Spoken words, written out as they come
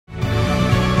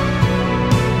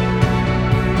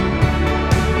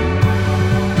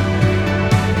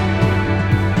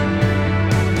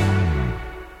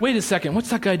wait a second,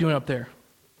 what's that guy doing up there?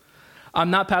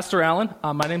 I'm not Pastor Allen.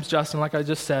 My name's Justin, like I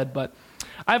just said, but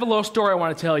I have a little story I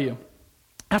want to tell you.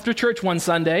 After church one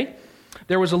Sunday,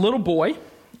 there was a little boy,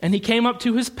 and he came up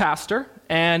to his pastor,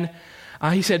 and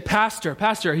he said, Pastor,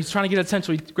 he's trying to get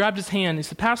attention. So he grabbed his hand, and he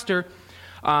said, Pastor,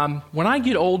 when I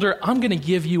get older, I'm going to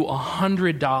give you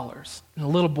 $100. And the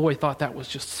little boy thought that was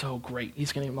just so great.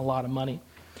 He's going to give him a lot of money.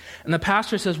 And the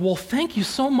pastor says, well, thank you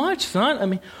so much, son. I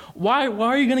mean, why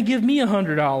are you going to give me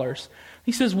 $100?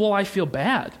 He says, well, I feel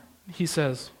bad.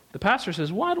 The pastor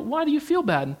says, why do you feel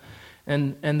bad?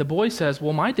 And the boy says,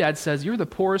 well, my dad says you're the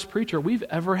poorest preacher we've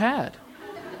ever had.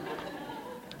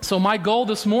 So my goal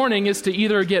this morning is to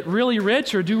either get really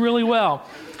rich or do really well.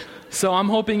 So I'm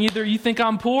hoping either you think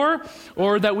I'm poor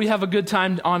or that we have a good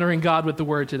time honoring God with the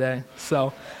word today.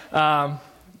 So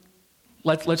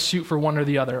let's shoot for one or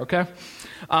the other, okay?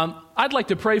 I'd like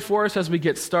to pray for us as we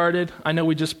get started. I know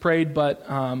we just prayed, but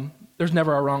there's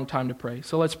never a wrong time to pray.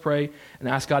 So let's pray and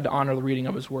ask God to honor the reading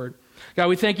of his word. God,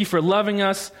 we thank you for loving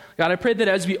us. God, I pray that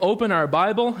as we open our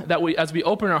Bible, as we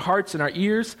open our hearts and our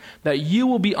ears, that you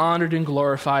will be honored and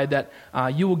glorified, that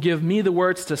you will give me the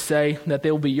words to say, that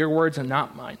they will be your words and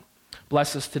not mine.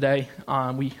 Bless us today.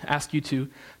 We ask you to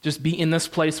just be in this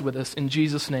place with us. In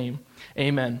Jesus' name,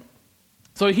 amen.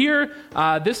 So here,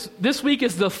 this week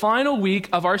is the final week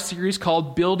of our series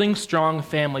called Building Strong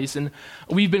Families. And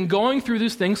we've been going through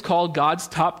these things called God's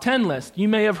Top 10 list. You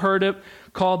may have heard it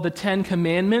called the 10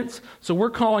 Commandments. So we're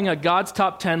calling a God's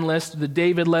Top 10 list the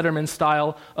David Letterman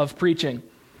style of preaching.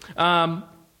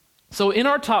 So in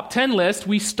our top 10 list,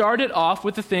 we started off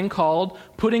with a thing called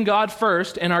putting God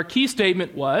first. And our key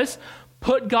statement was,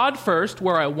 put God first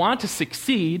where I want to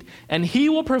succeed, and he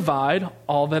will provide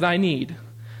all that I need.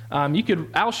 Al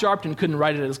Sharpton couldn't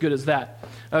write it as good as that,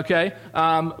 okay?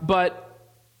 But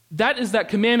that is that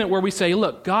commandment where we say,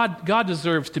 look, God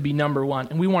deserves to be number one,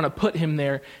 and we want to put him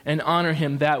there and honor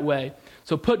him that way.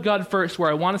 So put God first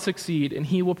where I want to succeed, and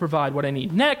he will provide what I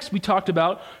need. Next, we talked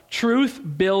about truth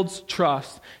builds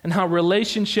trust and how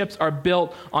relationships are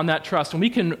built on that trust. And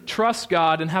we can trust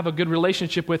God and have a good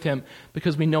relationship with him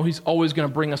because we know he's always going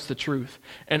to bring us the truth.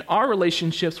 And our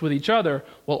relationships with each other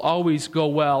will always go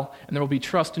well, and there will be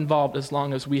trust involved as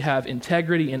long as we have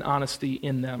integrity and honesty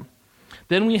in them.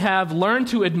 Then we have learn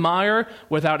to admire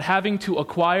without having to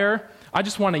acquire. I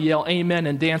just want to yell amen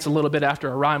and dance a little bit after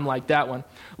a rhyme like that one.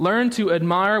 Learn to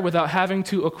admire without having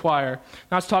to acquire.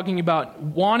 Now it's talking about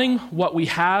wanting what we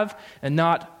have and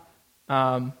not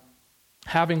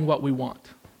having what we want.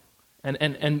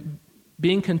 And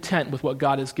being content with what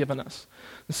God has given us.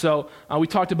 So we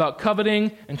talked about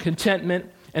coveting and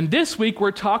contentment. And this week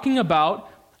we're talking about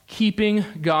keeping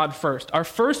God first. Our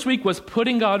first week was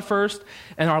putting God first,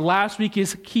 and our last week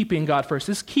is keeping God first.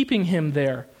 It's keeping him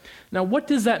there. Now, what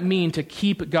does that mean to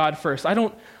keep God first? I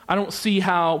don't see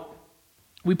how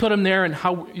we put him there and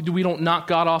how we don't knock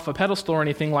God off a pedestal or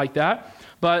anything like that.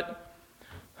 But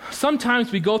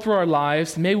sometimes we go through our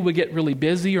lives, maybe we get really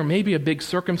busy or maybe a big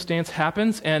circumstance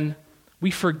happens and we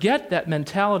forget that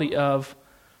mentality of,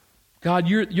 God,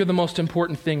 you're the most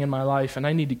important thing in my life and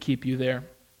I need to keep you there.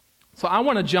 So I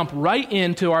want to jump right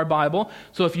into our Bible.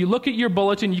 So if you look at your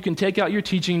bulletin, you can take out your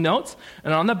teaching notes.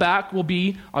 And on the back will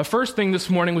be our first thing this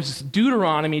morning, which is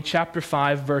Deuteronomy chapter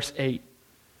 5, verse 8.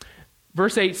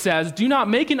 Verse 8 says, do not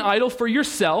make an idol for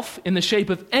yourself in the shape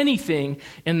of anything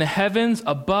in the heavens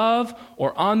above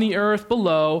or on the earth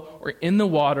below or in the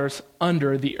waters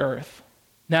under the earth.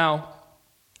 Now,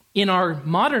 in our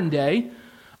modern day,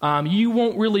 you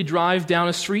won't really drive down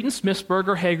a street in Smithsburg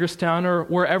or Hagerstown or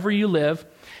wherever you live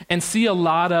and see a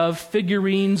lot of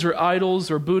figurines or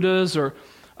idols or Buddhas or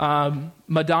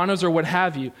Madonnas or what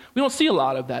have you. We don't see a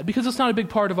lot of that because it's not a big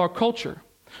part of our culture.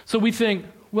 So we think,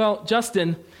 well,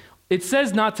 Justin, it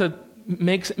says not to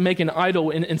make an idol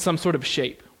in some sort of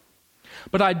shape.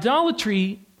 But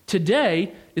idolatry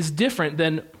today is different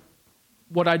than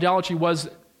what idolatry was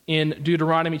in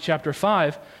Deuteronomy chapter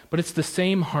 5, but it's the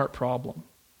same heart problem.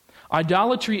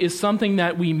 Idolatry is something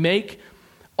that we make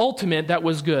ultimate that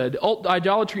was good.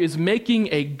 Idolatry is making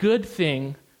a good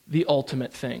thing the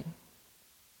ultimate thing.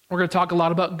 We're going to talk a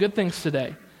lot about good things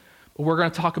today, but we're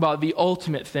going to talk about the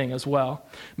ultimate thing as well.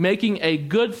 Making a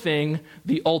good thing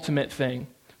the ultimate thing.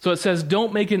 So it says,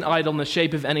 don't make an idol in the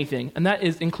shape of anything, and that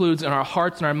includes in our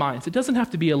hearts and our minds. It doesn't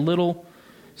have to be a little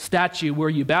statue where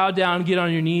you bow down, get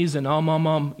on your knees, and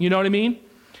you know what I mean?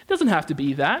 It doesn't have to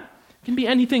be that. It can be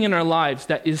anything in our lives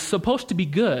that is supposed to be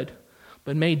good,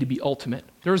 but made to be ultimate.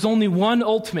 There is only one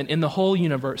ultimate in the whole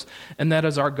universe, and that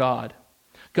is our God.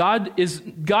 God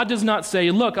does not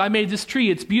say, look, I made this tree,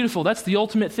 it's beautiful, that's the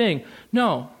ultimate thing.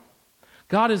 No.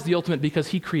 God is the ultimate because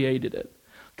he created it.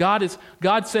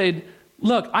 God said,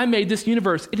 look, I made this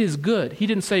universe. It is good. He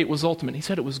didn't say it was ultimate. He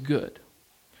said it was good.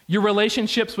 Your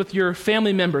relationships with your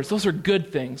family members, those are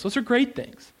good things. Those are great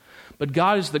things. But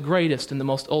God is the greatest and the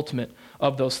most ultimate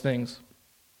of those things.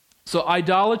 So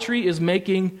idolatry is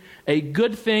making a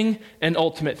good thing an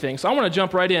ultimate thing. So I want to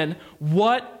jump right in.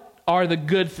 What are the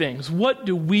good things? What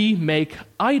do we make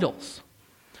idols?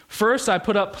 First, I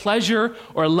put up pleasure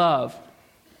or love.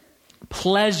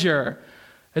 Pleasure.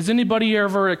 Has anybody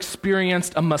ever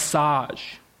experienced a massage?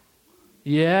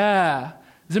 Yeah.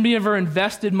 Has anybody ever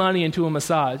invested money into a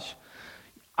massage?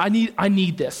 I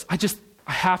need this. I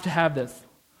have to have this.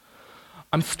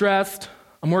 I'm stressed,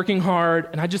 I'm working hard,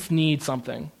 and I just need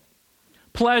something.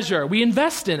 Pleasure, we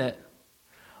invest in it.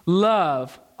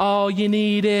 Love, all you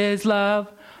need is love.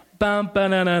 Bum,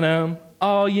 ba-na-na-num.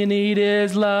 All you need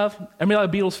is love.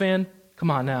 Anybody a Beatles fan?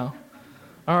 Come on now.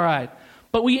 All right.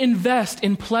 But we invest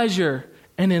in pleasure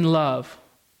and in love.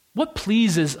 What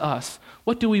pleases us?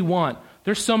 What do we want?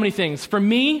 There's so many things. For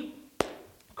me,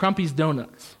 Crumpy's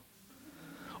Donuts.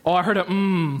 Oh, I heard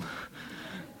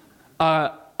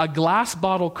a glass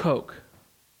bottle Coke.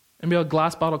 Anybody a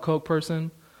glass bottle Coke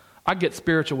person? I get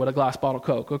spiritual with a glass bottle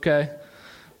Coke, okay?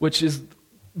 Which is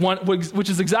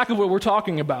exactly what we're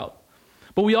talking about.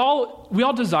 But we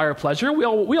all desire pleasure. We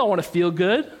all want to feel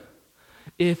good.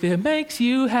 If it makes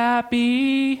you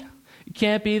happy, it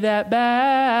can't be that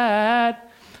bad.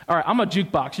 All right, I'm a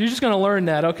jukebox. You're just going to learn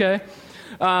that, okay?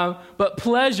 But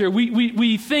pleasure,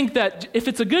 we think that if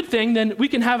it's a good thing, then we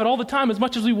can have it all the time as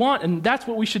much as we want, and that's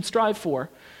what we should strive for.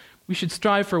 We should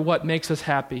strive for what makes us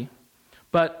happy.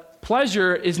 But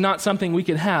pleasure is not something we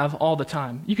can have all the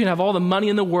time. You can have all the money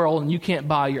in the world, and you can't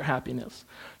buy your happiness.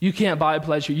 You can't buy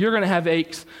pleasure. You're going to have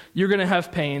aches, you're going to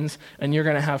have pains, and you're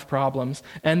going to have problems.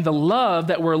 And the love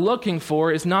that we're looking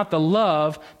for is not the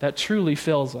love that truly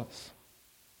fills us.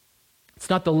 It's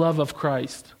not the love of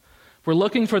Christ. If we're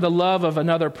looking for the love of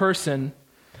another person,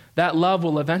 that love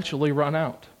will eventually run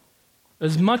out.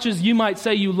 As much as you might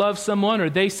say you love someone or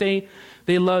they say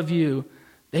they love you,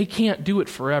 they can't do it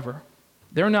forever.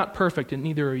 They're not perfect, and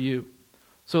neither are you.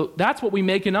 So that's what we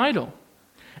make an idol.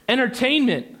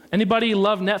 Entertainment. Anybody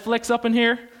love Netflix up in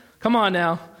here? Come on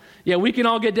now. Yeah, we can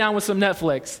all get down with some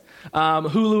Netflix.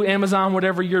 Hulu, Amazon,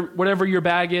 whatever your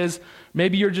bag is.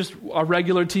 Maybe you're just a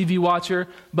regular TV watcher,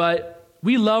 but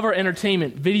we love our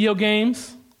entertainment. Video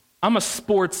games. I'm a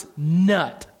sports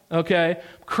nut, okay?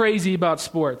 Crazy about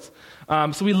sports.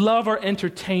 So we love our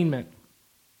entertainment.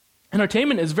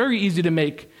 Entertainment is very easy to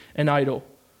make an idol.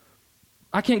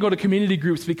 I can't go to community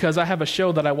groups because I have a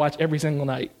show that I watch every single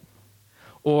night.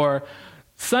 Or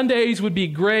Sundays would be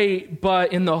great,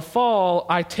 but in the fall,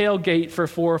 I tailgate for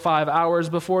 4 or 5 hours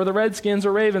before the Redskins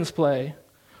or Ravens play,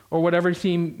 or whatever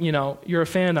team, you're a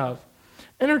fan of.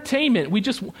 Entertainment, we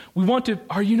want to,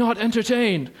 are you not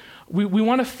entertained? We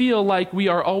want to feel like we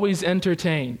are always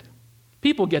entertained.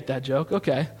 People get that joke,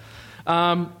 okay.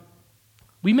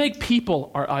 We make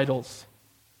people our idols.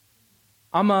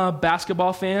 I'm a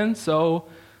basketball fan, so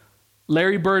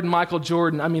Larry Bird and Michael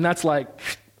Jordan,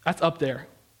 that's up there.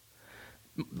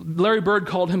 Larry Bird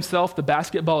called himself the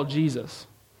basketball Jesus,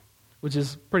 which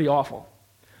is pretty awful.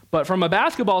 But from a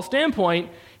basketball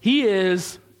standpoint, he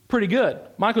is pretty good.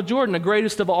 Michael Jordan, the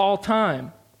greatest of all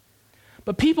time.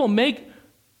 But people make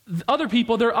other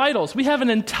people their idols. We have an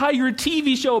entire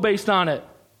TV show based on it.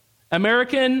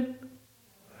 American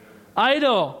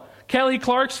Idol. Kelly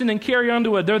Clarkson and Carrie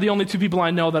Underwood, they're the only two people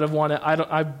I know that have won it.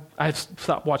 I've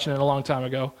stopped watching it a long time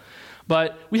ago.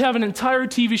 But we have an entire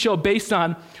TV show based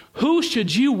on who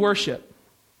should you worship?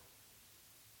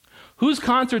 Whose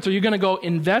concerts are you going to go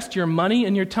invest your money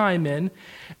and your time in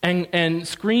and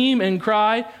scream and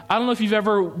cry? I don't know if you've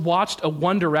ever watched a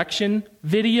One Direction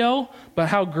video, but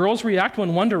how girls react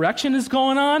when One Direction is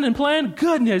going on and playing?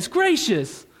 Goodness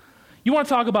gracious. You want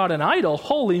to talk about an idol?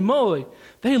 Holy moly.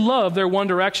 They love their One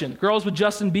Direction. Girls with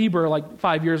Justin Bieber like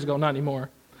 5 years ago, not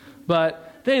anymore.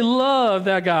 But they love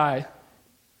that guy.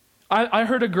 I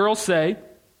heard a girl say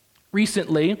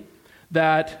recently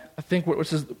that, I think what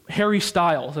was Harry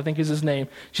Styles, I think is his name.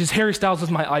 She says, Harry Styles is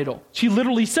my idol. She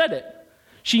literally said it.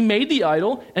 She made the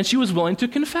idol, and she was willing to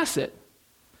confess it.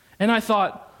 And I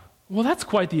thought, well, that's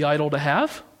quite the idol to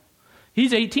have.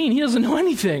 He's 18. He doesn't know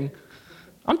anything.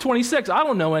 I'm 26. I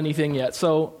don't know anything yet.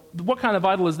 So what kind of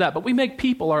idol is that? But we make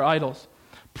people our idols.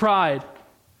 Pride.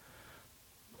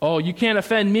 Oh, you can't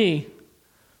offend me,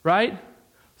 right?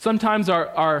 Sometimes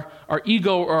our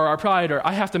ego or our pride, or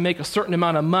I have to make a certain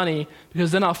amount of money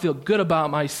because then I'll feel good about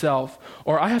myself.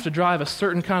 Or I have to drive a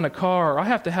certain kind of car, or I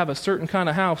have to have a certain kind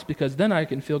of house because then I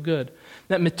can feel good.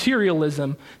 That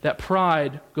materialism, that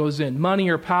pride goes in. Money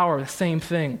or power, the same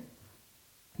thing.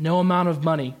 No amount of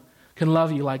money can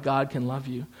love you like God can love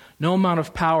you. No amount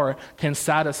of power can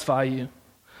satisfy you.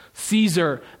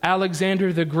 Caesar,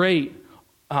 Alexander the Great,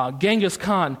 Genghis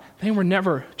Khan, they were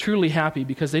never truly happy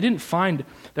because they didn't find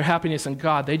their happiness in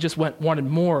God. They just wanted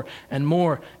more and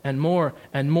more and more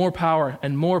and more power,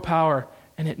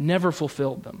 and it never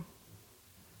fulfilled them.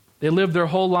 They lived their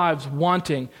whole lives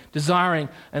wanting, desiring,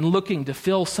 and looking to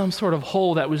fill some sort of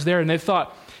hole that was there, and they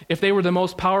thought if they were the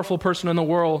most powerful person in the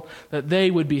world that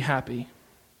they would be happy.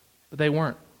 But they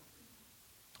weren't.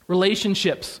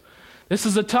 Relationships. This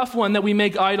is a tough one that we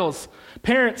make idols.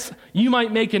 Parents, you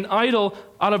might make an idol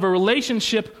out of a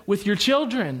relationship with your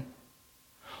children.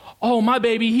 Oh, my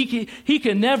baby, he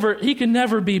can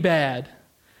never be bad.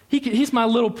 He's my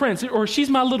little prince, or she's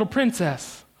my little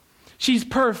princess. She's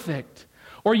perfect.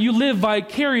 Or you live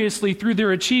vicariously through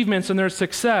their achievements and their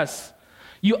success.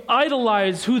 You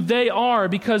idolize who they are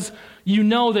because you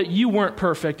know that you weren't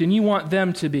perfect and you want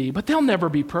them to be. But they'll never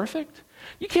be perfect.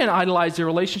 You can't idolize their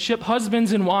relationship,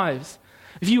 husbands and wives.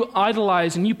 If you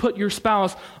idolize and you put your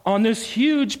spouse on this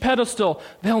huge pedestal,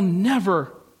 they'll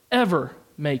never, ever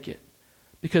make it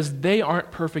because they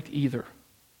aren't perfect either.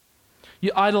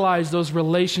 You idolize those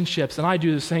relationships, and I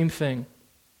do the same thing.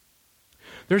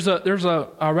 There's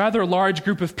a rather large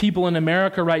group of people in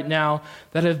America right now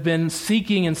that have been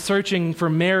seeking and searching for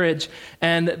marriage,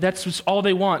 and that's just all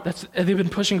they want. They've been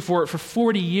pushing for it for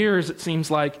 40 years, it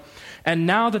seems like. And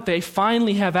now that they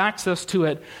finally have access to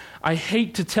it, I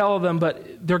hate to tell them,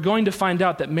 but they're going to find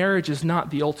out that marriage is not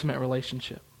the ultimate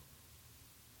relationship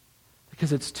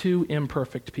because it's two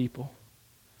imperfect people.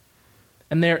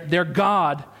 And their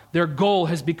God, their goal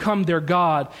has become their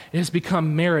God. It has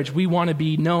become marriage. We want to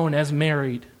be known as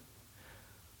married.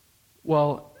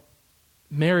 Well,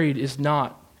 married is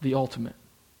not the ultimate.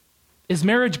 Is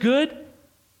marriage good?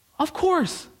 Of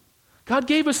course. God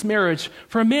gave us marriage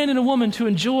for a man and a woman to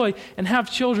enjoy and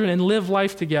have children and live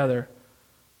life together.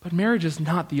 But marriage is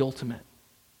not the ultimate.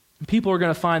 And people are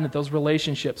going to find that those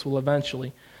relationships will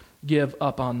eventually give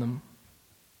up on them.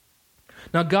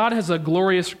 Now, God has a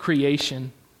glorious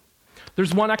creation.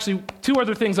 There's two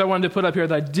other things I wanted to put up here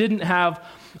that I didn't have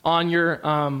on your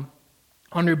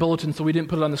bulletin, so we didn't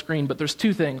put it on the screen. But there's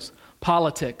two things.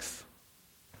 Politics.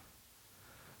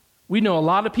 We know a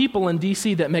lot of people in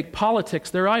D.C. that make politics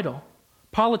their idol.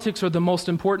 Politics are the most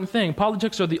important thing.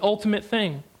 Politics are the ultimate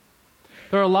thing.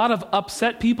 There are a lot of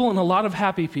upset people and a lot of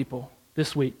happy people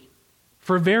this week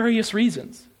for various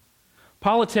reasons.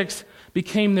 Politics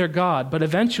became their God, but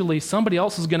eventually somebody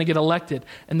else is going to get elected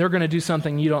and they're going to do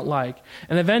something you don't like.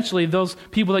 And eventually those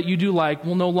people that you do like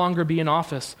will no longer be in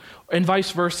office, and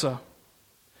vice versa.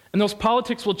 And those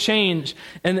politics will change,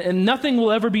 and nothing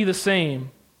will ever be the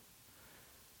same.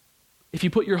 If you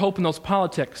put your hope in those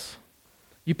politics,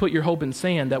 you put your hope in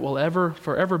sand that will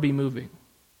forever be moving.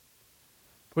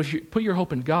 But if you put your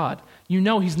hope in God, you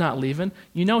know He's not leaving.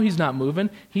 You know He's not moving.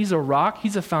 He's a rock.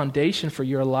 He's a foundation for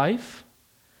your life.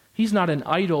 He's not an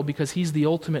idol because He's the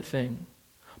ultimate thing.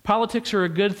 Politics are a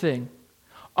good thing.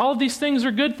 All of these things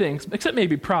are good things, except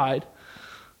maybe pride,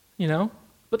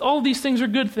 But all of these things are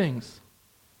good things.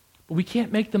 But we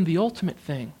can't make them the ultimate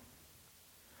thing.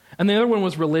 And the other one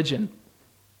was religion.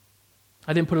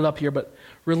 I didn't put it up here, but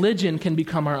religion can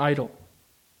become our idol.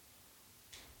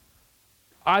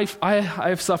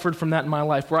 I've suffered from that in my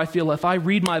life, where I feel if I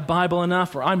read my Bible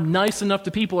enough, or I'm nice enough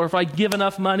to people, or if I give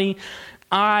enough money,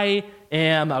 I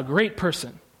am a great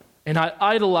person. And I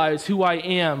idolize who I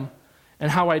am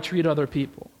and how I treat other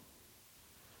people.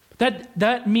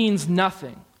 That means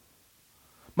nothing.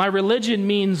 My religion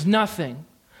means nothing.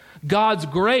 God's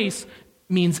grace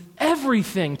means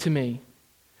everything to me.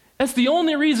 That's the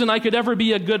only reason I could ever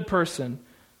be a good person,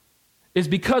 is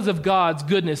because of God's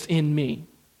goodness in me.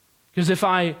 Because if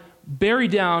I bury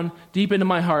down deep into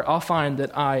my heart, I'll find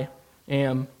that I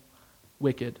am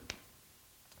wicked.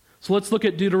 So let's look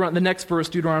at the next verse,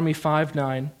 Deuteronomy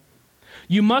 5:9.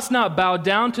 You must not bow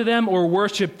down to them or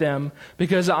worship them,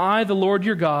 because I, the Lord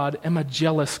your God, am a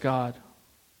jealous God.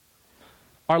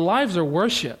 Our lives are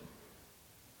worship.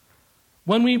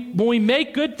 When we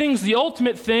make good things the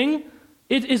ultimate thing,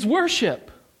 it is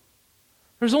worship.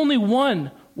 There's only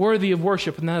one worthy of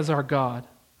worship, and that is our God.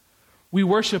 We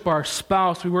worship our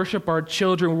spouse, we worship our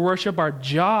children, we worship our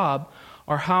job,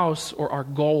 our house, or our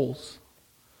goals.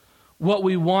 What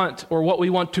we want or what we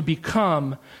want to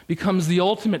become becomes the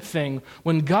ultimate thing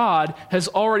when God has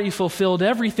already fulfilled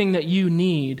everything that you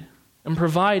need and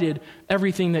provided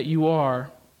everything that you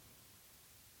are.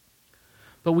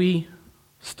 But we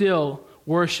still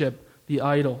worship the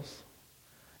idols.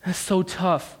 That's so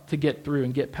tough to get through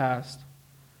and get past.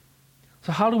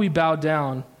 So how do we bow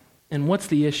down? And what's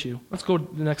the issue? Let's go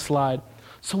to the next slide.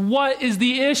 So what is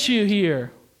the issue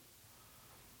here?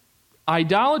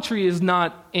 Idolatry is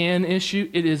not an issue,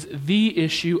 it is the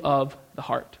issue of the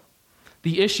heart.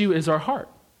 The issue is our heart.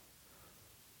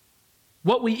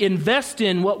 What we invest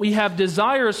in, what we have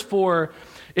desires for,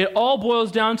 it all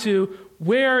boils down to,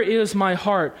 where is my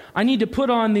heart? I need to put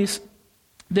on this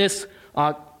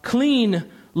clean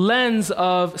lens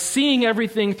of seeing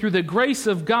everything through the grace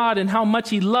of God and how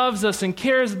much He loves us and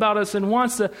cares about us and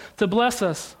wants to bless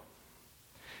us.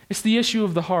 It's the issue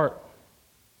of the heart.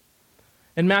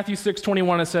 In Matthew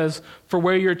 6:21 it says, "For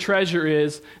where your treasure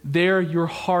is, there your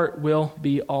heart will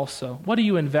be also." What do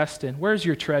you invest in? Where's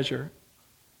your treasure?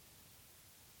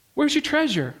 Where's your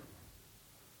treasure?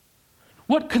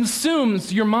 What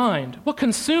consumes your mind? What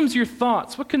consumes your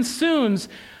thoughts? What consumes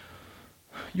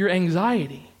your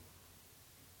anxiety?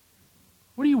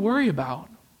 What do you worry about?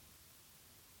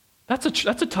 That's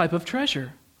a type of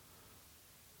treasure.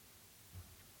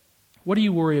 What do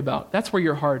you worry about? That's where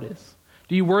your heart is.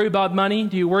 Do you worry about money?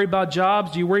 Do you worry about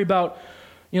jobs? Do you worry about,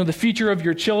 the future of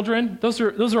your children? Those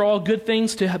are all good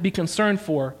things to be concerned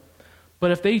for.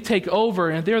 But if they take over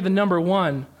and they're the number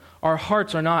one, our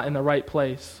hearts are not in the right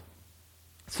place.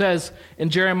 It says in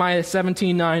Jeremiah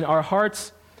 17:9, our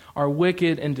hearts are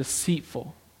wicked and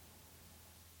deceitful.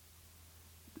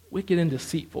 Wicked and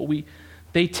deceitful.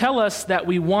 They tell us that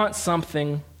we want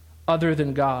something other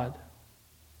than God.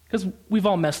 Because we've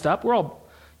all messed up. We're all,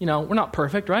 we're not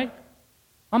perfect, right?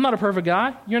 I'm not a perfect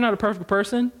guy. You're not a perfect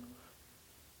person.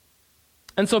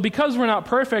 And so because we're not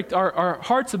perfect, our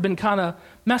hearts have been kind of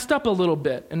messed up a little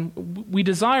bit. And we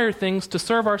desire things to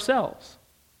serve ourselves.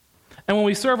 And when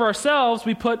we serve ourselves,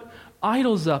 we put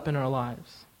idols up in our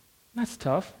lives. That's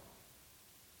tough.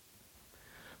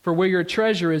 For where your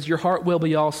treasure is, your heart will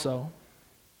be also.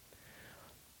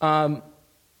 I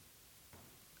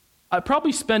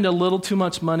probably spend a little too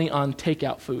much money on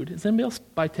takeout food. Does anybody else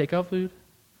buy takeout food?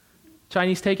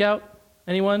 Chinese takeout?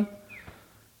 Anyone?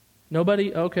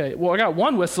 Nobody? Okay. Well, I got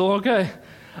one whistle. Okay.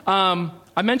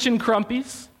 I mentioned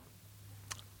Crumpy's.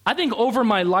 I think over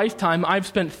my lifetime, I've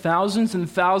spent thousands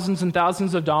and thousands and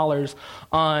thousands of dollars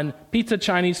on pizza,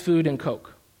 Chinese food, and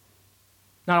Coke.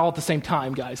 Not all at the same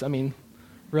time, guys.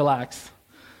 Relax.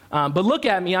 But look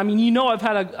at me. I've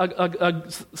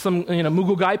had some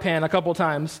Mughal Gai Pan a couple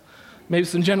times. Maybe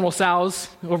some General Tso's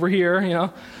over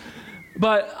here,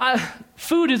 But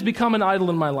food has become an idol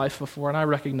in my life before, and I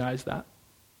recognize that.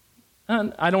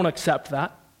 And I don't accept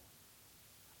that.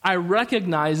 I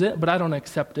recognize it, but I don't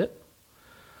accept it.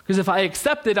 Because if I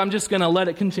accept it, I'm just going to let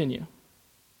it continue.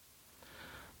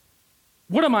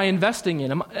 What am I investing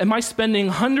in? Am I spending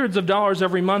hundreds of dollars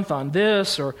every month on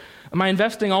this? Or am I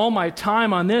investing all my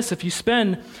time on this? If you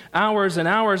spend hours and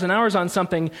hours and hours on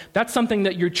something, that's something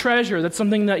that you treasure. That's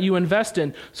something that you invest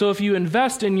in. So if you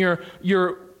invest in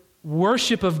your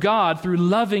worship of God through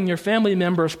loving your family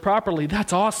members properly,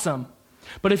 that's awesome.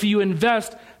 But if you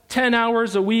invest 10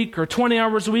 hours a week or 20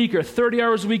 hours a week or 30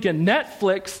 hours a week in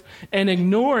Netflix and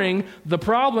ignoring the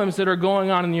problems that are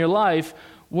going on in your life,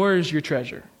 where is your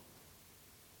treasure?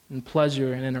 And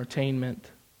pleasure and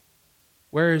entertainment.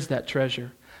 Where is that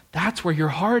treasure? That's where your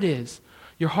heart is.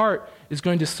 Your heart is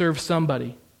going to serve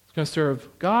somebody. It's going to serve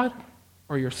God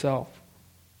or yourself.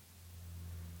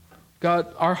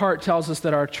 God, our heart tells us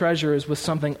that our treasure is with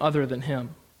something other than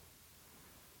Him.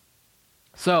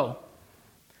 So,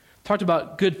 talked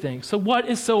about good things. So what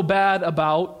is so bad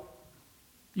about,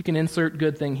 you can insert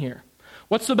good thing here.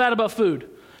 What's so bad about food?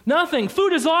 Nothing.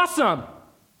 Food is awesome,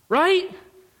 right?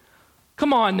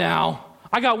 Come on now.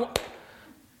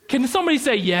 Can somebody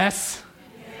say yes?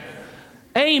 Yes.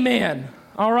 Amen.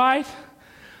 All right?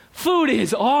 Food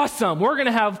is awesome. We're going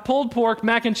to have pulled pork,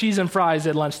 mac and cheese, and fries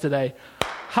at lunch today.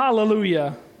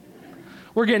 Hallelujah.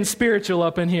 We're getting spiritual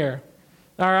up in here.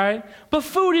 All right? But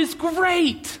food is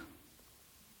great.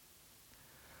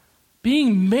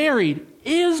 Being married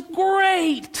is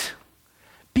great.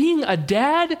 Being a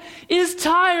dad is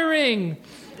tiring.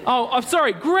 Oh, I'm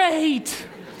sorry. Great.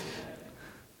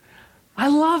 I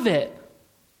love it.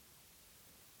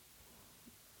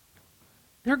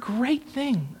 They're great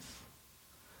things.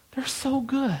 They're so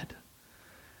good.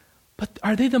 But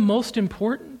are they the most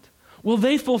important? Will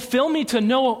they fulfill me to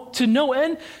no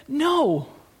end? No.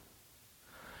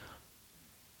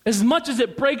 As much as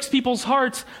it breaks people's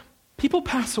hearts, people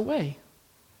pass away.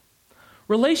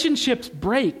 Relationships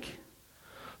break.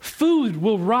 Food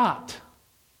will rot.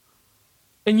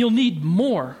 And you'll need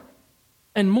more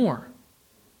and more.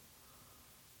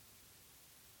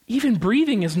 Even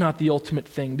breathing is not the ultimate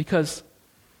thing because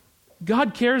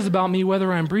God cares about me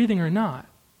whether I'm breathing or not.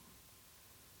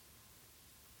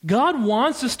 God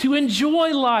wants us to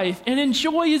enjoy life and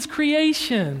enjoy His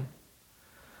creation.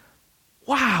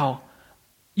 Wow.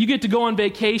 You get to go on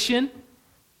vacation,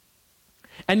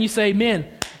 and you say, man,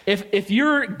 if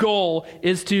your goal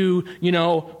is to,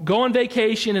 go on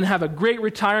vacation and have a great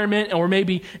retirement, or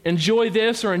maybe enjoy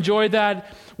this or enjoy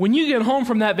that, when you get home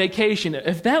from that vacation,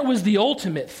 if that was the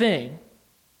ultimate thing,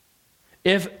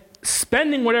 if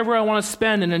spending whatever I want to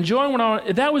spend and enjoying what I want,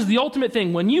 if that was the ultimate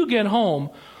thing, when you get home,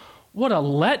 what a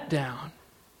letdown.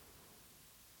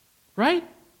 Right?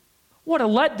 What a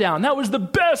letdown. That was the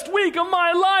best week of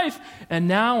my life. And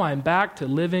now I'm back to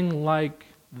living like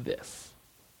this.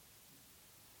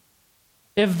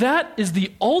 If that is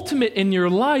the ultimate in your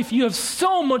life, you have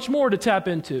so much more to tap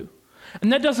into.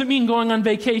 And that doesn't mean going on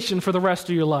vacation for the rest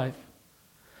of your life,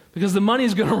 because the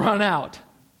money's going to run out.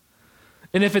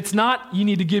 And if it's not, you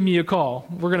need to give me a call.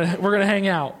 We're going to hang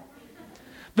out.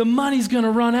 The money's going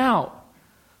to run out.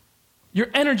 Your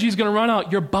energy is going to run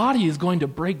out. Your body is going to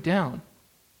break down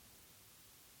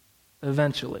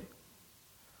eventually.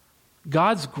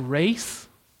 God's grace,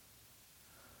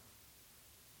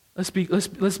 let's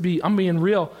be, I'm being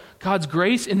real. God's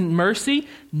grace and mercy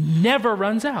never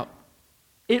runs out.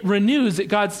 It renews.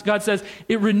 God says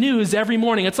it renews every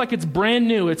morning. It's like it's brand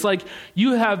new. It's like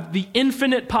you have the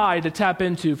infinite pie to tap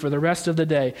into for the rest of the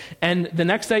day. And the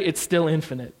next day, it's still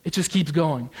infinite. It just keeps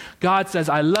going. God says,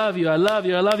 I love you, I love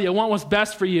you, I love you. I want what's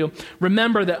best for you.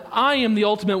 Remember that I am the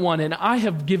ultimate one, and I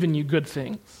have given you good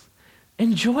things.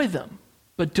 Enjoy them,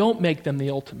 but don't make them the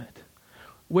ultimate.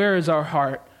 Where is our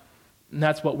heart? And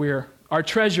that's what our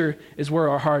treasure is where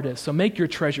our heart is. So make your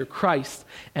treasure Christ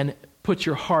and put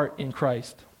your heart in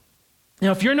Christ.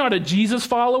 Now, if you're not a Jesus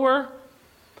follower,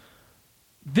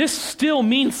 this still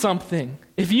means something.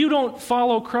 If you don't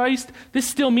follow Christ, this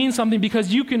still means something,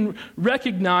 because you can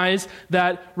recognize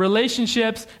that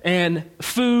relationships and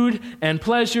food and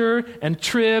pleasure and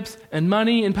trips and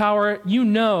money and power, you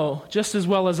know just as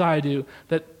well as I do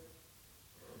that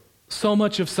so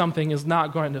much of something is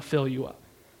not going to fill you up.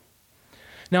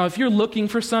 Now, if you're looking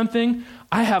for something,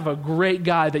 I have a great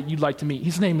guy that you'd like to meet.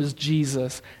 His name is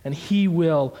Jesus, and he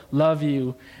will love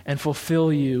you and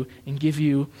fulfill you and give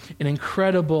you an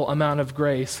incredible amount of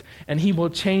grace, and he will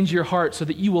change your heart so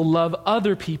that you will love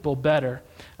other people better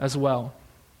as well.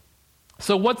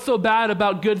 So what's so bad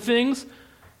about good things?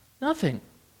 Nothing,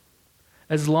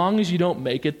 as long as you don't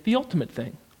make it the ultimate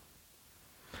thing.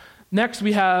 Next,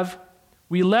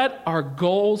 we let our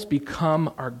goals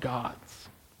become our gods.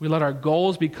 We let our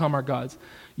goals become our gods.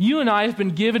 You and I have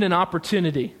been given an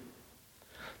opportunity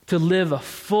to live a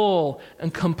full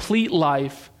and complete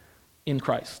life in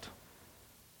Christ.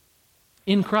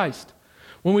 In Christ.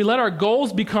 When we let our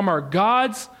goals become our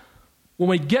gods,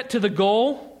 when we get to the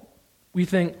goal, we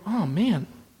think, oh man,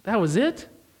 that was it?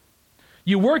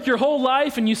 You work your whole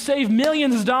life and you save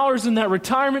millions of dollars in that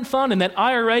retirement fund, and that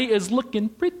IRA is looking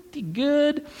pretty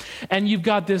good, and you've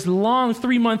got this long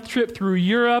 3-month trip through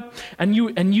Europe, and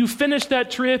you finish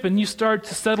that trip and you start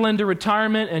to settle into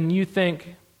retirement, and you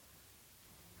think,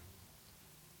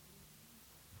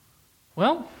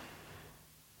 well,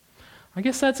 I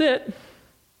guess that's it.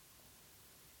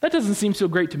 That doesn't seem so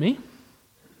great to me.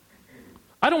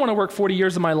 I don't want to work 40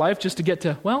 years of my life just to get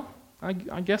to, well, I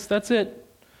guess that's it.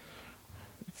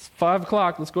 It's 5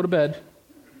 o'clock, let's go to bed.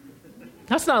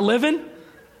 That's not living.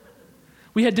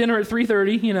 We had dinner at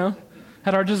 3:30,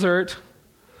 had our dessert.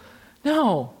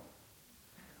 No.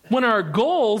 When our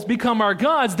goals become our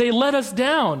gods, they let us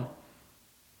down.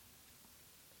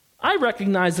 I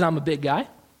recognize that I'm a big guy.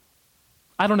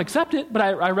 I don't accept it, but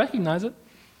I recognize it.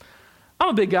 I'm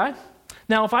a big guy.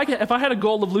 Now, if I had a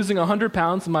goal of losing 100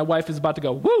 pounds, and my wife is about to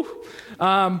go, woo!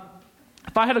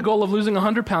 If I had a goal of losing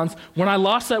 100 pounds, when I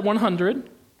lost that 100,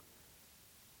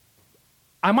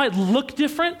 I might look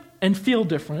different and feel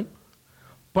different,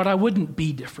 but I wouldn't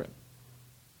be different.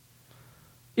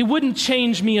 It wouldn't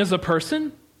change me as a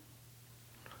person.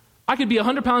 I could be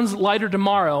 100 pounds lighter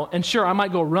tomorrow, and sure, I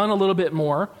might go run a little bit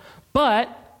more,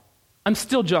 but I'm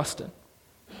still Justin.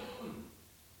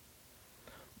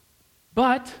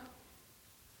 But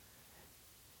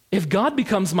if God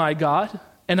becomes my God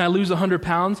and I lose 100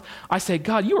 pounds, I say,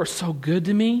 God, you are so good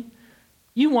to me.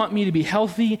 You want me to be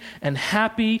healthy and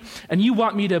happy, and you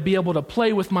want me to be able to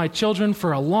play with my children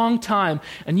for a long time,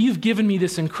 and you've given me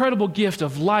this incredible gift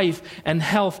of life and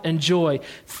health and joy.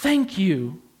 Thank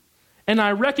you. And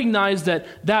I recognize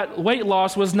that weight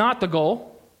loss was not the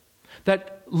goal,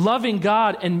 that loving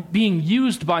God and being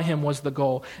used by him was the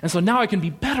goal. And so now I can be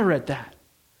better at that.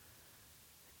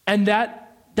 And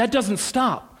that doesn't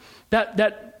stop.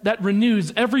 That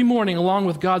renews every morning along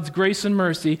with God's grace and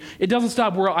mercy. It doesn't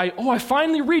stop where I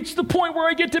finally reached the point where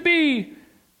I get to be.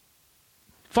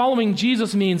 Following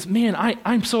Jesus means, man,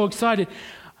 I'm so excited.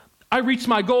 I reached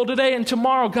my goal today, and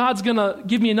tomorrow God's going to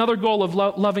give me another goal of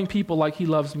loving people like he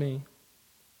loves me.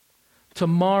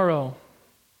 Tomorrow,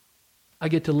 I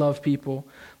get to love people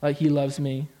like he loves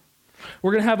me.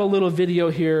 We're going to have a little video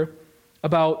here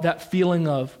about that feeling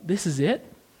of, this is it?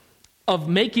 Of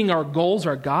making our goals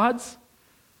our gods.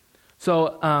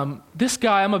 So this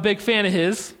guy, I'm a big fan of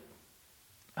his.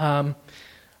 At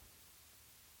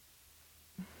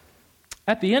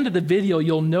the end of the video,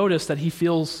 you'll notice that he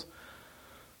feels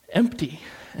empty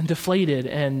and deflated.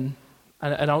 And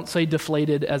I don't say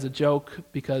deflated as a joke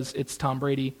because it's Tom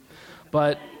Brady,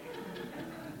 but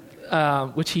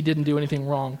which he didn't do anything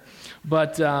wrong.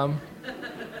 But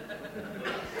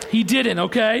he didn't,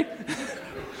 okay?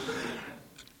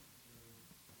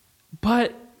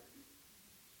 But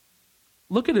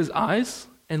look at his eyes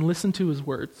and listen to his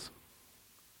words.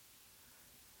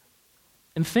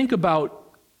 And think about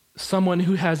someone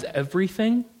who has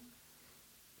everything,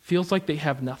 feels like they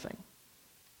have nothing.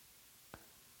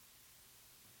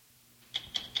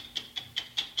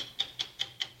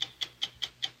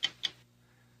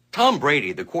 Tom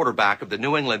Brady, the quarterback of the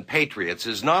New England Patriots,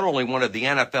 is not only one of the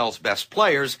NFL's best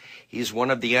players, he's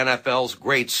one of the NFL's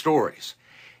great stories.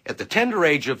 At the tender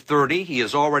age of 30, he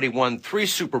has already won 3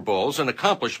 Super Bowls, an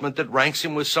accomplishment that ranks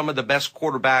him with some of the best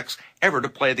quarterbacks ever to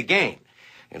play the game.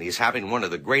 And he's having one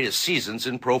of the greatest seasons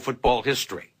in pro football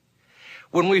history.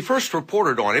 When we first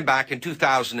reported on him back in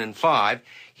 2005,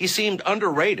 he seemed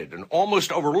underrated and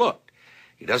almost overlooked.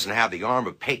 He doesn't have the arm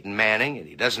of Peyton Manning, and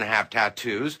he doesn't have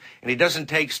tattoos, and he doesn't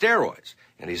take steroids,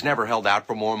 and he's never held out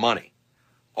for more money.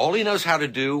 All he knows how to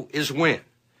do is win.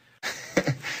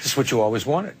 This is what you always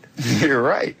wanted. You're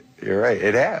right. You're right.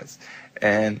 It has.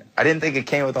 And I didn't think it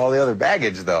came with all the other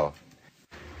baggage, though.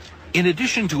 In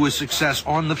addition to his success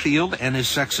on the field and his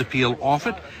sex appeal off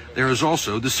it, there is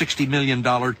also the $60 million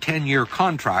 10-year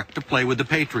contract to play with the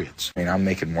Patriots. I mean, I'm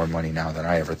making more money now than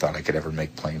I ever thought I could ever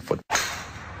make playing football.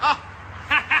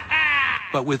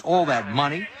 But with all that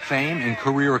money, fame, and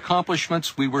career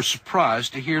accomplishments, we were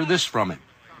surprised to hear this from him.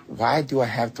 Why do I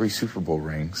have 3 Super Bowl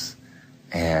rings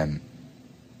and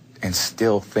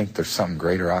still think there's something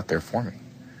greater out there for me?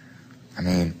 I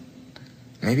mean,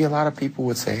 maybe a lot of people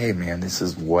would say, hey, man, this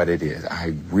is what it is.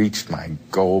 I reached my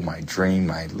goal, my dream,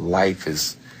 my life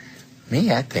is...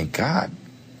 Me, I think, God,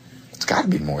 it's got to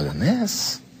be more than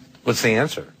this. What's the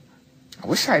answer? I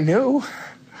wish I knew.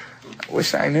 I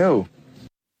wish I knew.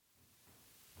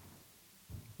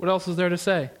 What else is there to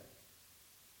say?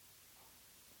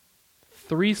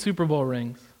 3 Super Bowl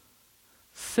rings,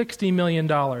 $60 million,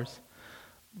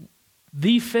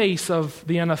 the face of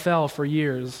the NFL for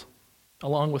years,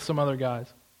 along with some other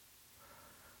guys.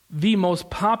 The most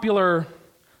popular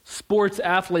sports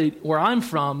athlete where I'm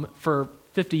from for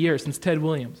 50 years, since Ted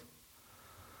Williams.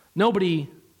 Nobody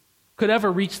could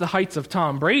ever reach the heights of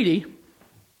Tom Brady,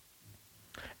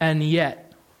 and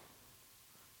yet,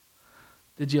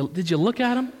 did you look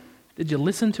at him? Did you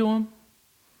listen to him?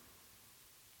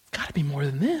 It's got to be more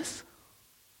than this.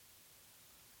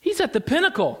 He's at the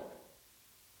pinnacle.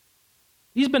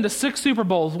 He's been to 6 Super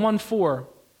Bowls, won 4,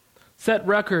 set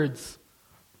records,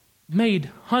 made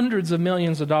hundreds of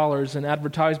millions of dollars in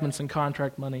advertisements and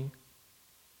contract money.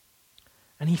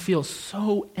 And he feels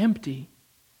so empty.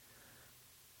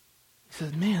 He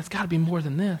says, man, it's got to be more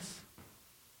than this.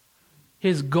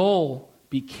 His goal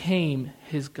became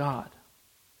his God.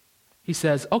 He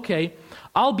says, okay,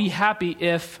 I'll be happy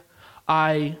if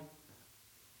I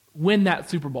win that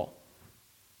Super Bowl.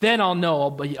 Then I'll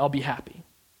know I'll be happy.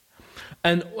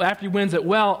 And after he wins it,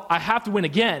 well, I have to win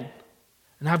again.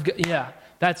 And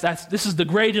this is the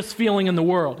greatest feeling in the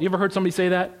world. You ever heard somebody say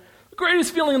that? The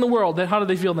greatest feeling in the world. Then how do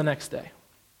they feel the next day?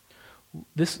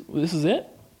 This is it?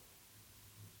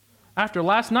 After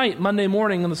last night, Monday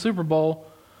morning in the Super Bowl,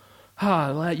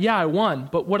 yeah, I won.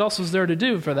 But what else was there to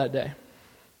do for that day?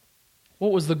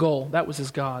 What was the goal? That was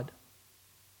his God.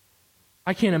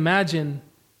 I can't imagine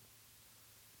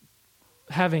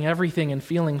having everything and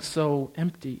feeling so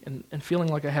empty and feeling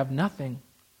like I have nothing.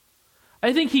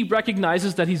 I think he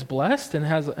recognizes that he's blessed and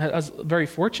has very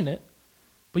fortunate,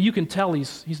 but you can tell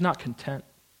he's not content.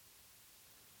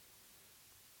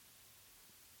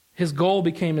 His goal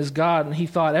became his God, and he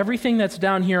thought everything that's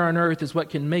down here on earth is what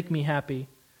can make me happy.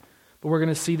 But we're going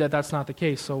to see that that's not the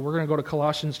case. So we're going to go to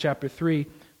Colossians chapter 3, if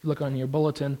you look on your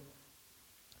bulletin.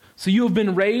 So you have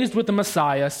been raised with the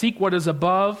Messiah. Seek what is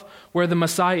above where the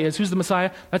Messiah is. Who's the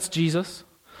Messiah? That's Jesus.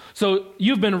 So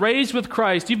you've been raised with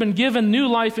Christ. You've been given new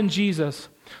life in Jesus.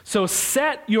 So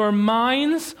set your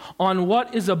minds on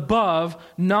what is above,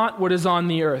 not what is on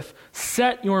the earth.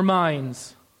 Set your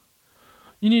minds.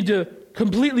 You need to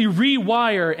completely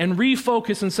rewire and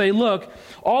refocus and say, look,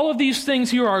 all of these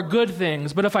things here are good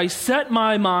things, but if I set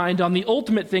my mind on the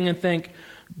ultimate thing and think,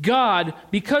 God,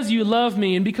 because you love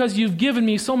me and because you've given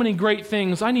me so many great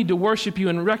things, I need to worship you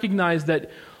and recognize that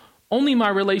only my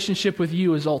relationship with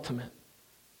you is ultimate.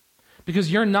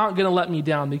 Because you're not going to let me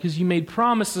down, because you made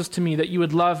promises to me that you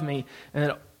would love me and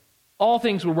that all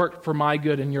things would work for my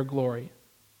good and your glory.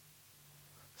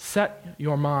 Set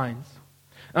your minds.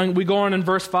 And we go on in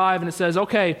verse 5 and it says,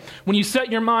 okay, when you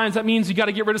set your minds, that means you got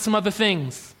to get rid of some other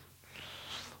things.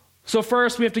 So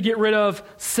first we have to get rid of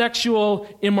sexual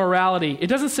immorality. It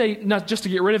doesn't say not just to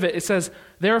get rid of it. It says,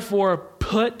 therefore,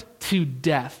 put to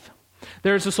death.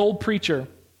 There's this old preacher,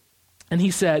 and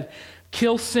he said,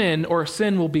 kill sin or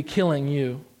sin will be killing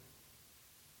you.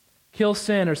 Kill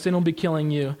sin or sin will be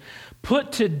killing you.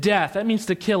 Put to death, that means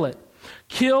to kill it.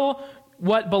 Kill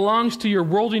what belongs to your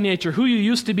worldly nature, who you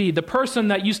used to be, the person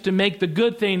that used to make the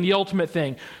good thing the ultimate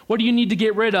thing. What do you need to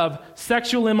get rid of?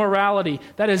 Sexual immorality.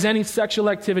 That is any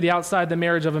sexual activity outside the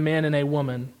marriage of a man and a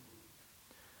woman.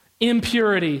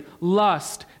 Impurity,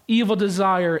 lust, evil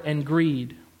desire, and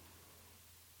greed.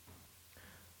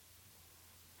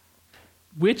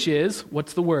 Which is,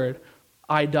 what's the word?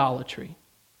 Idolatry.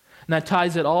 And that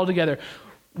ties it all together.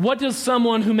 What does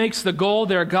someone who makes the goal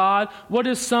their God, what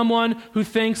does someone who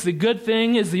thinks the good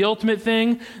thing is the ultimate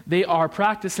thing? They are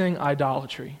practicing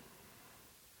idolatry.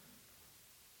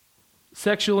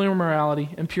 Sexual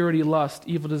immorality, impurity, lust,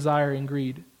 evil desire, and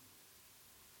greed.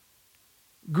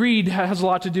 Greed has a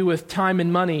lot to do with time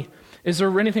and money. Is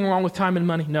there anything wrong with time and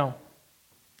money? No.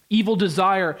 Evil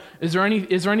desire, is there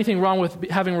anything wrong with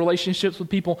having relationships with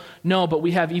people? No, but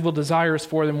we have evil desires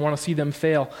for them, want to see them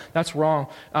fail. That's wrong.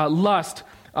 Lust,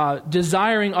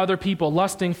 desiring other people,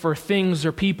 lusting for things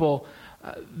or people.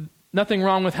 Nothing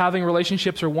wrong with having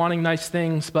relationships or wanting nice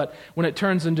things, but when it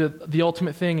turns into the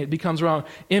ultimate thing, it becomes wrong.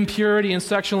 Impurity and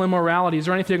sexual immorality. Is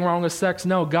there anything wrong with sex?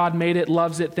 No. God made it,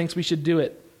 loves it, thinks we should do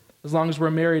it, as long as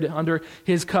we're married under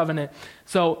His covenant.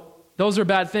 So those are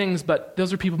bad things, but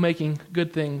those are people making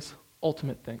good things,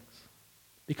 ultimate things.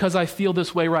 Because I feel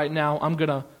this way right now, I'm going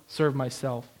to serve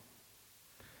myself.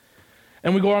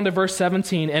 And we go on to verse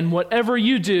 17, and whatever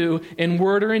you do in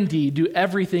word or in deed, do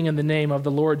everything in the name of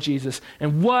the Lord Jesus.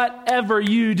 And whatever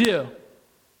you do.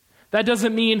 That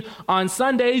doesn't mean on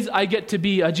Sundays I get to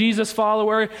be a Jesus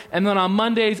follower, and then on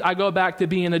Mondays I go back to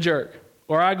being a jerk.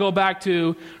 Or I go back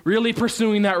to really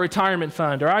pursuing that retirement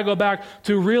fund. Or I go back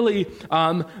to really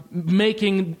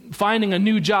finding a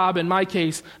new job, in my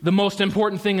case, the most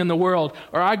important thing in the world.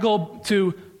 Or I go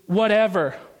to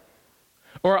whatever.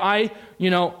 Or I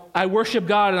worship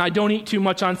God and I don't eat too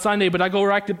much on Sunday, but I go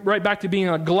right back to being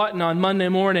a glutton on Monday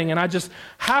morning, and I just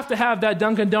have to have that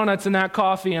Dunkin' Donuts and that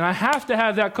coffee, and I have to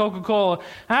have that Coca-Cola.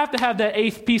 I have to have that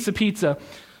 8th piece of pizza.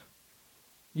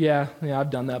 Yeah, I've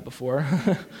done that before.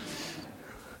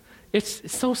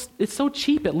 It's so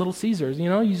cheap at Little Caesars,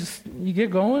 you get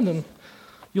going and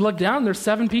you look down, there's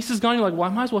 7 pieces gone, you're like, well,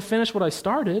 I might as well finish what I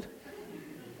started.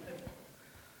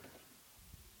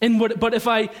 But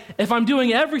if I'm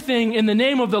doing everything in the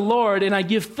name of the Lord and I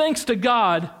give thanks to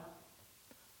God,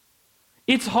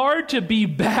 it's hard to be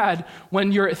bad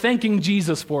when you're thanking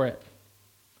Jesus for it,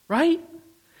 right?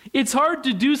 It's hard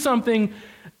to do something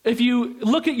if you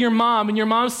look at your mom and your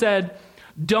mom said,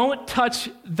 don't touch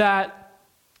that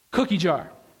cookie jar.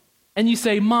 And you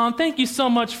say, Mom, thank you so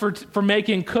much for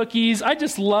making cookies. I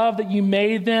just love that you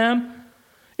made them.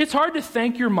 It's hard to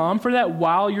thank your mom for that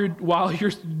while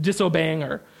you're disobeying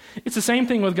her. It's the same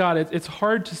thing with God. It's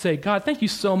hard to say, God, thank you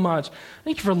so much.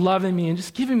 Thank you for loving me and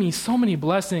just giving me so many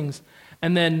blessings.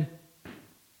 And then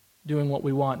doing what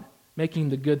we want, making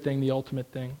the good thing the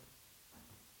ultimate thing.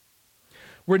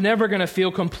 We're never going to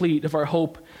feel complete if our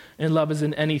hope and love is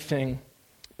in anything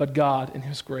but God and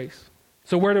His grace.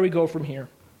 So where do we go from here?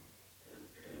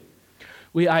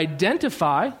 We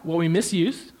identify what we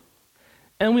misuse,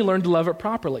 and we learn to love it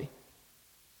properly.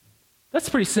 That's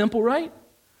pretty simple, right?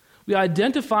 We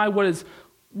identify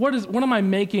what am I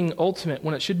making ultimate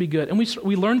when it should be good, and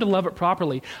we learn to love it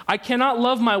properly. I cannot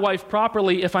love my wife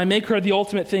properly if I make her the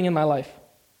ultimate thing in my life,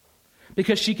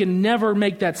 because she can never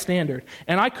make that standard,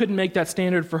 and I couldn't make that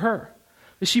standard for her.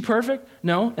 Is she perfect?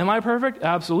 No. Am I perfect?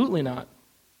 Absolutely not.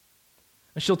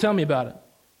 And she'll tell me about it.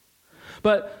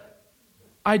 But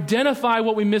identify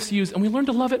what we misuse, and we learn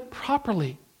to love it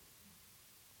properly.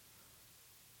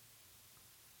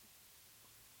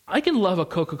 I can love a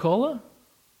Coca-Cola,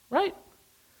 right?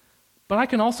 But I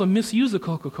can also misuse a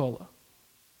Coca-Cola.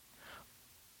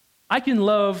 I can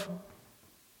love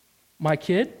my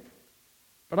kid,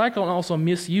 but I can also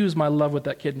misuse my love with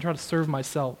that kid and try to serve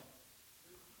myself.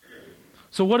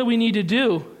 So what do we need to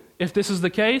do if this is the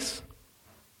case?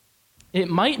 It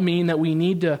might mean that we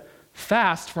need to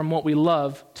fast from what we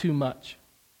love too much.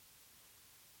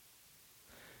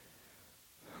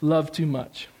 Love too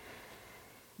much.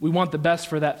 We want the best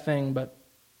for that thing, but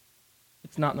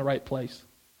it's not in the right place.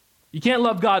 You can't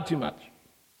love God too much,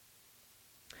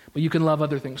 but you can love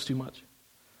other things too much.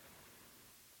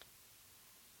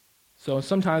 So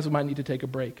sometimes we might need to take a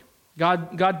break.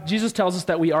 Jesus tells us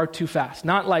that we are to fast.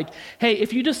 Not like, hey,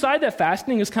 if you decide that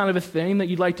fasting is kind of a thing that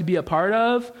you'd like to be a part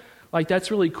of, like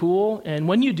that's really cool. And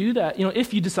when you do that,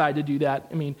 if you decide to do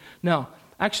that, no.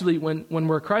 Actually, when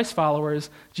we're Christ followers,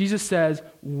 Jesus says,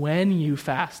 when you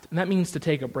fast. And that means to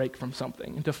take a break from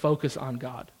something and to focus on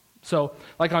God. So,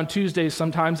 like on Tuesdays,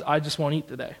 sometimes I just won't eat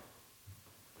today.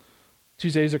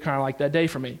 Tuesdays are kind of like that day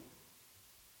for me.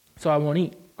 So I won't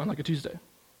eat on like a Tuesday.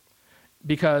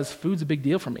 Because food's a big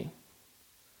deal for me.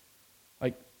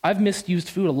 Like, I've misused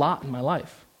food a lot in my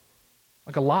life.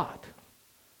 Like a lot.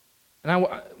 And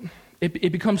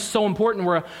it becomes so important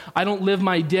where I don't live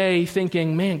my day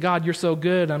thinking, man, God, you're so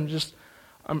good. I'm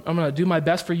going to do my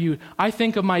best for you. I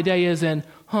think of my day as in,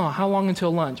 how long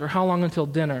until lunch or how long until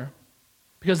dinner?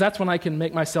 Because that's when I can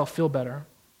make myself feel better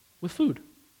with food.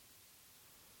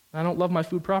 I don't love my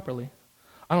food properly.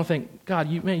 I don't think, God,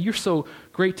 you're so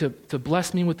great to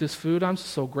bless me with this food. I'm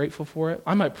so grateful for it.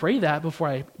 I might pray that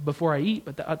before I eat,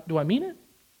 but do I mean it?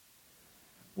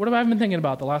 What have I been thinking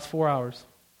about the last 4 hours?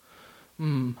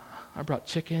 I brought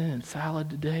chicken and salad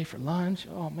today for lunch.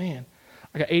 Oh, man.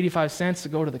 I got 85 cents to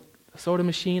go to the soda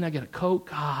machine. I get a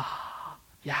Coke.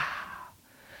 Yeah.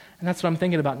 And that's what I'm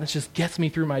thinking about, and this just gets me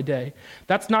through my day.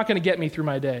 That's not going to get me through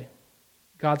my day.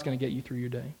 God's going to get you through your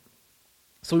day.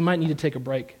 So we might need to take a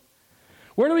break.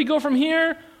 Where do we go from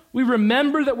here? We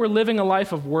remember that we're living a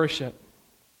life of worship.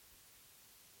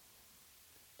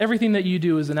 Everything that you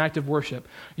do is an act of worship.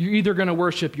 You're either going to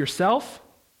worship yourself,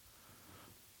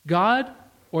 God,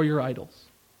 or your idols.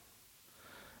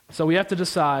 So we have to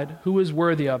decide who is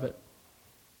worthy of it.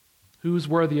 Who's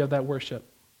worthy of that worship?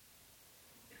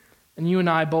 And you and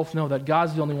I both know that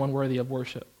God's the only one worthy of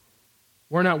worship.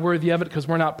 We're not worthy of it because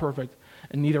we're not perfect,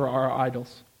 and neither are our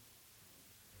idols.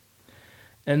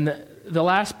 And the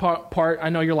last part, I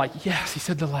know you're like, yes, he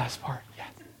said the last part,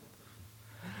 yes.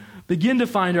 Begin to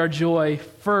find our joy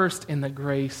first in the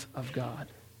grace of God.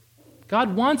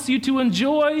 God wants you to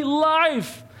enjoy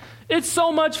life. It's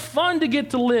so much fun to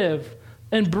get to live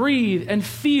and breathe and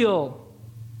feel.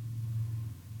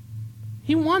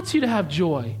 He wants you to have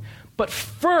joy. But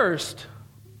first,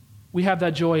 we have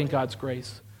that joy in God's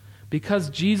grace. Because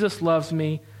Jesus loves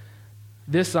me,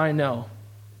 this I know.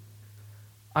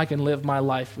 I can live my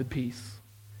life with peace.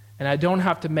 And I don't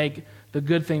have to make the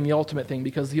good thing the ultimate thing,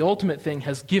 because the ultimate thing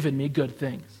has given me good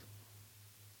things.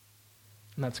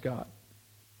 And that's God.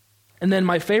 And then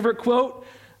my favorite quote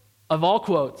of all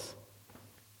quotes: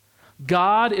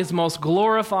 God is most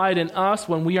glorified in us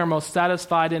when we are most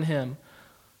satisfied in Him.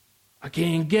 I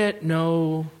can't get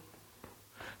no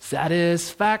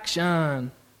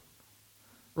satisfaction.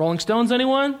 Rolling Stones,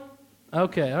 anyone?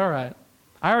 Okay, all right.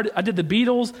 I did the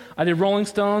Beatles, I did Rolling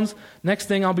Stones. Next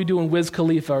thing I'll be doing Wiz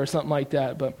Khalifa or something like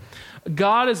that. But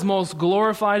God is most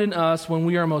glorified in us when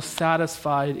we are most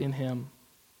satisfied in Him.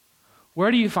 Where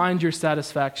do you find your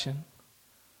satisfaction?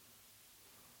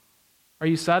 Are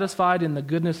you satisfied in the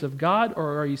goodness of God,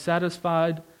 or are you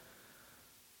satisfied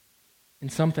in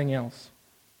something else?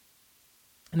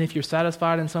 And if you're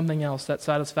satisfied in something else, that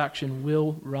satisfaction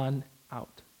will run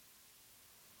out.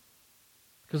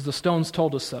 Because the Stones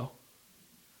told us so.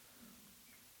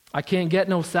 I can't get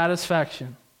no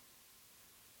satisfaction.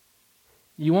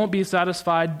 You won't be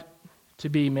satisfied to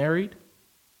be married.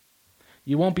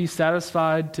 You won't be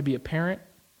satisfied to be a parent.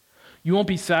 You won't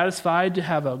be satisfied to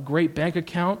have a great bank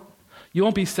account. You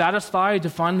won't be satisfied to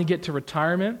finally get to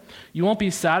retirement. You won't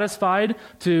be satisfied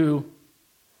to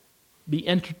be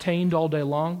entertained all day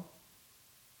long.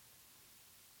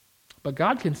 But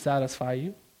God can satisfy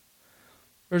you.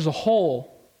 There's a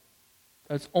hole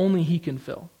that's only He can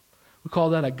fill. We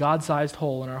call that a God-sized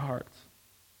hole in our hearts.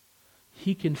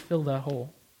 He can fill that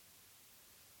hole.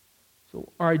 So,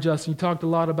 all right, Justin, you talked a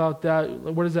lot about that.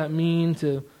 What does that mean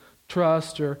to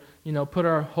trust or, put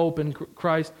our hope in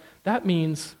Christ? That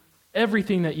means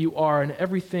everything that you are and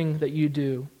everything that you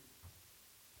do,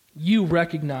 you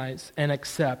recognize and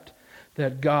accept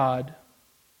that God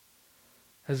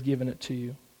has given it to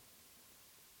you.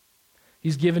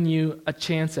 He's given you a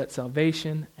chance at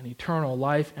salvation and eternal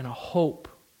life and a hope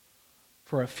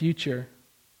for a future.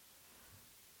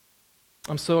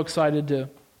 I'm so excited to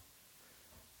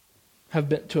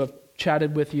have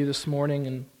chatted with you this morning,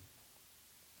 and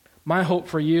my hope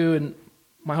for you and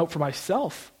my hope for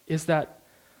myself is that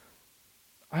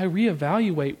I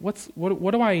reevaluate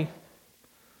what do I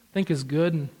think is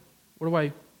good and what do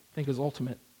I think is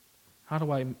ultimate? How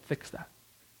do I fix that?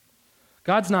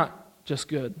 God's not just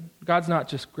good. God's not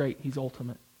just great. He's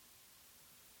ultimate.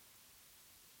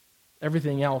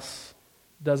 Everything else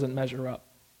doesn't measure up.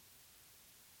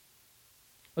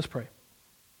 Let's pray.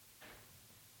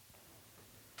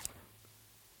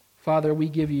 Father, we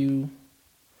give you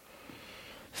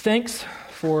thanks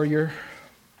for your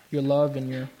love and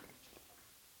your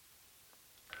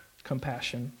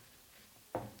compassion.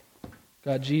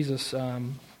 God, Jesus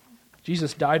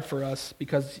died for us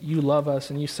because you love us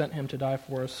and you sent him to die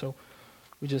for us. So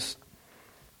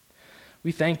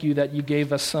we thank you that you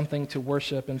gave us something to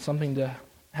worship and something to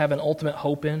have an ultimate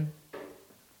hope in.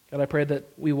 God, I pray that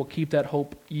we will keep that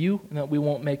hope you and that we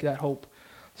won't make that hope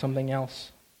something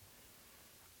else.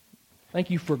 Thank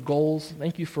you for goals.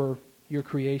 Thank you for your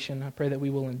creation. I pray that we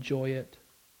will enjoy it.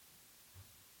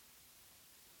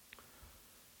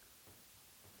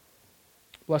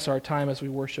 Bless our time as we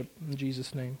worship in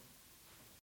Jesus' name.